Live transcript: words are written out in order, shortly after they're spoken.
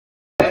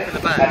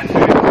back.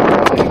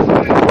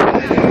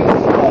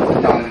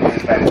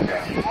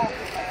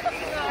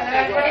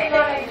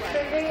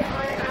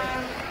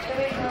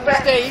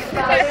 Steve,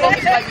 they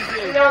promised like you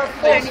do.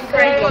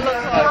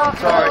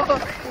 Sorry.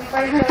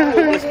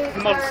 This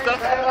monster.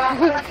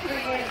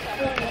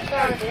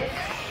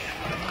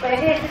 We're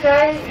here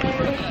today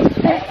with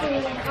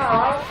 15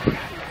 cards. You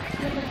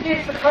can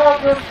choose the card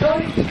of your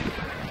choice.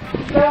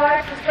 Go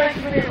out to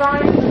special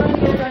design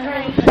and your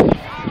donation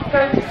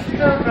goes to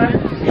children,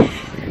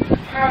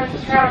 charity.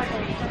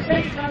 So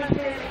please come and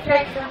do the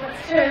cake number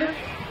 2.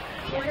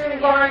 We're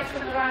doing lights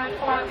at around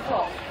 5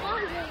 o'clock.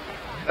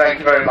 Thank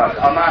you very much.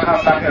 I'll now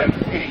hand back over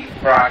to Pete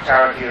for our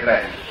charity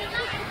event.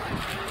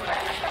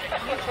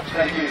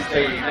 Thank you,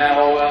 Steve.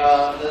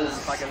 Now,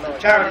 there's a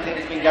charity that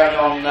has been going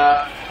on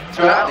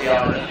throughout the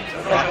island.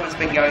 I'm not sure it's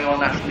been going on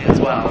nationally as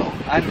well.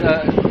 And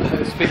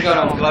it's been going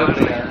on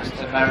globally,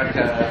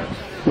 America,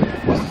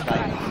 what's his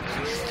name?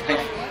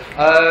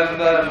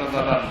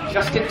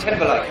 Justin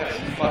Timberlake.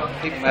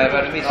 People may have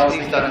heard of him.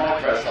 He's done it.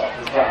 Microsoft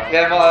as well.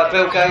 Yeah,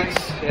 Bill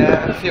Gates,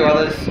 yeah, and a few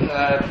others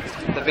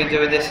have been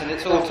doing this, and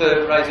it's all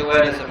to raise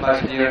awareness of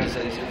motor neuron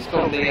disease. It's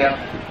called the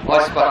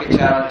Ice Bucket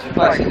Challenge, and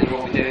basically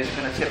what we do is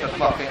we're going to tip a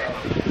bucket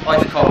of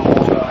ice cold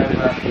water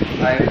over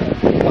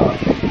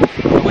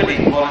a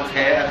willing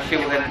volunteer, and she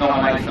will then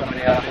nominate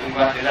somebody else, but we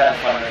won't do that in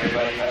front of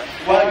everybody.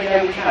 Well, you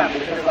know, we can,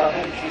 because I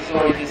think she's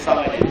already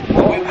decided.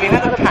 Well, we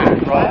had a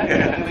pact, right?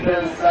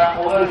 Because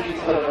although she's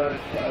sort of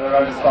her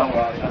own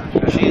songwriter,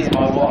 she is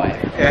my wife.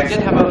 Yes. I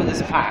did have over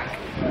this pact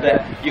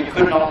that you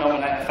could not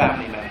nominate a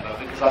family member,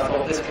 because I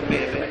thought this could be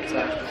a bit...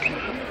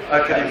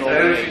 Okay, so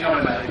who is she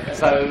nominated?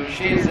 So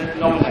she is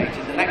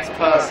nominated. The next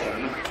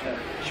person,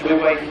 should we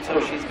wait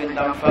until she's been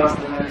done first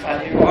and then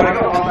tell you? Well, I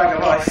got one bag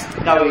of ice.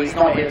 No, he's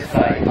not here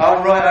today.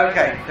 Oh, right,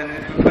 okay. Then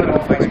we'll put it on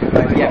Facebook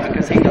later. Yeah,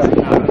 because he doesn't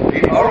know.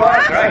 All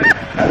right, great.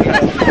 You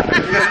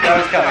just know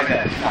it's coming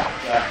then. No,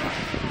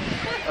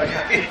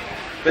 Okay.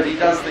 but he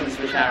does things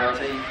for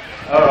charity.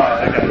 All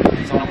right, okay.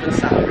 He's on a good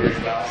salary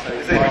as well, so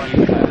Is it's fine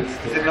you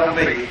closed. Is it not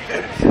me?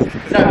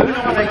 No, who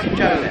nominated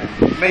Joe then?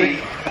 Me?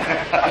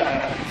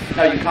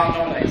 No, you can't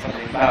nominate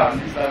somebody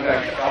embarrassing, so I've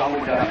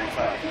already done it.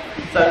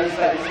 So this is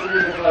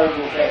a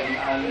global thing,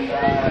 and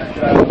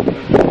Joe was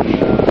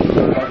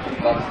Walkden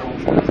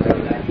Stormtroopers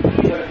every day.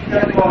 So if you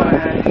don't want to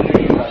hand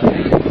me,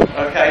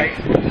 Okay.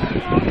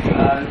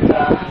 and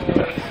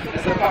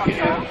there's a bucket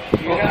of,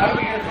 you're going to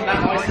open it from that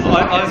ice.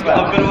 I'm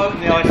going to open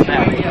the ice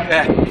now.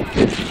 Yeah.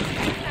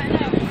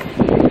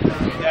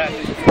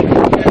 Okay.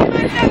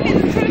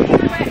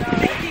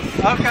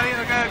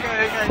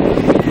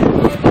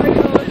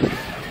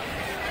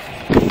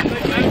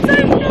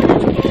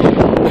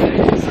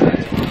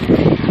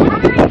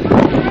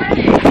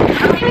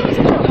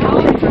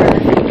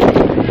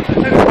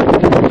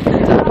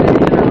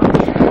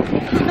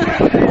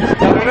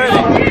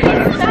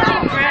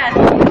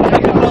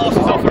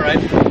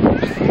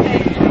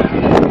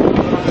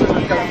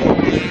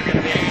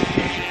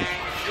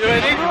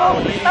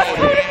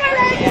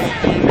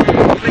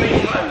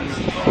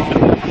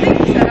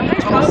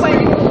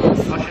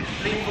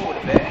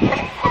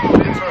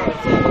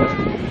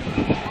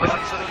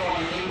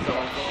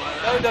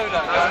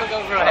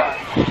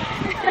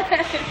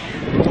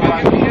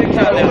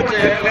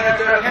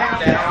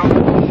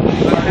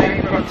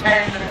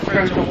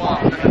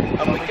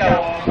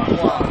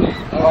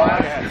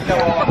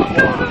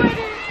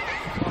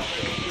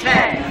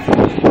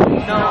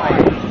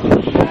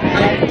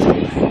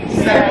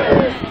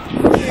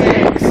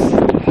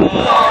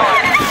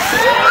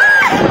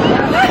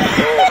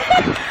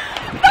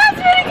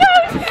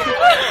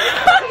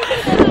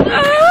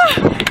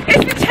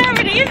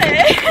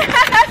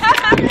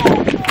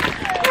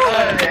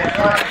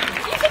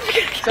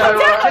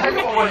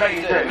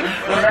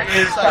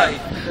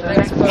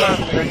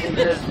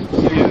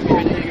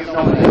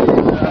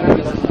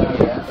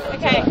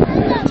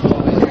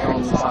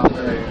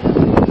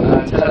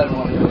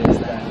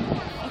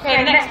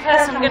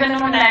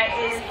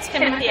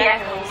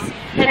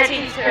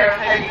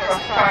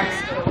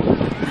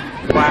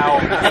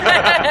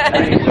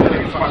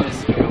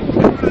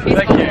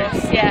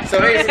 So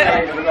here's the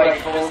name of the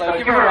great cause. So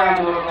give her a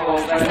round of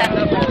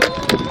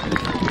applause.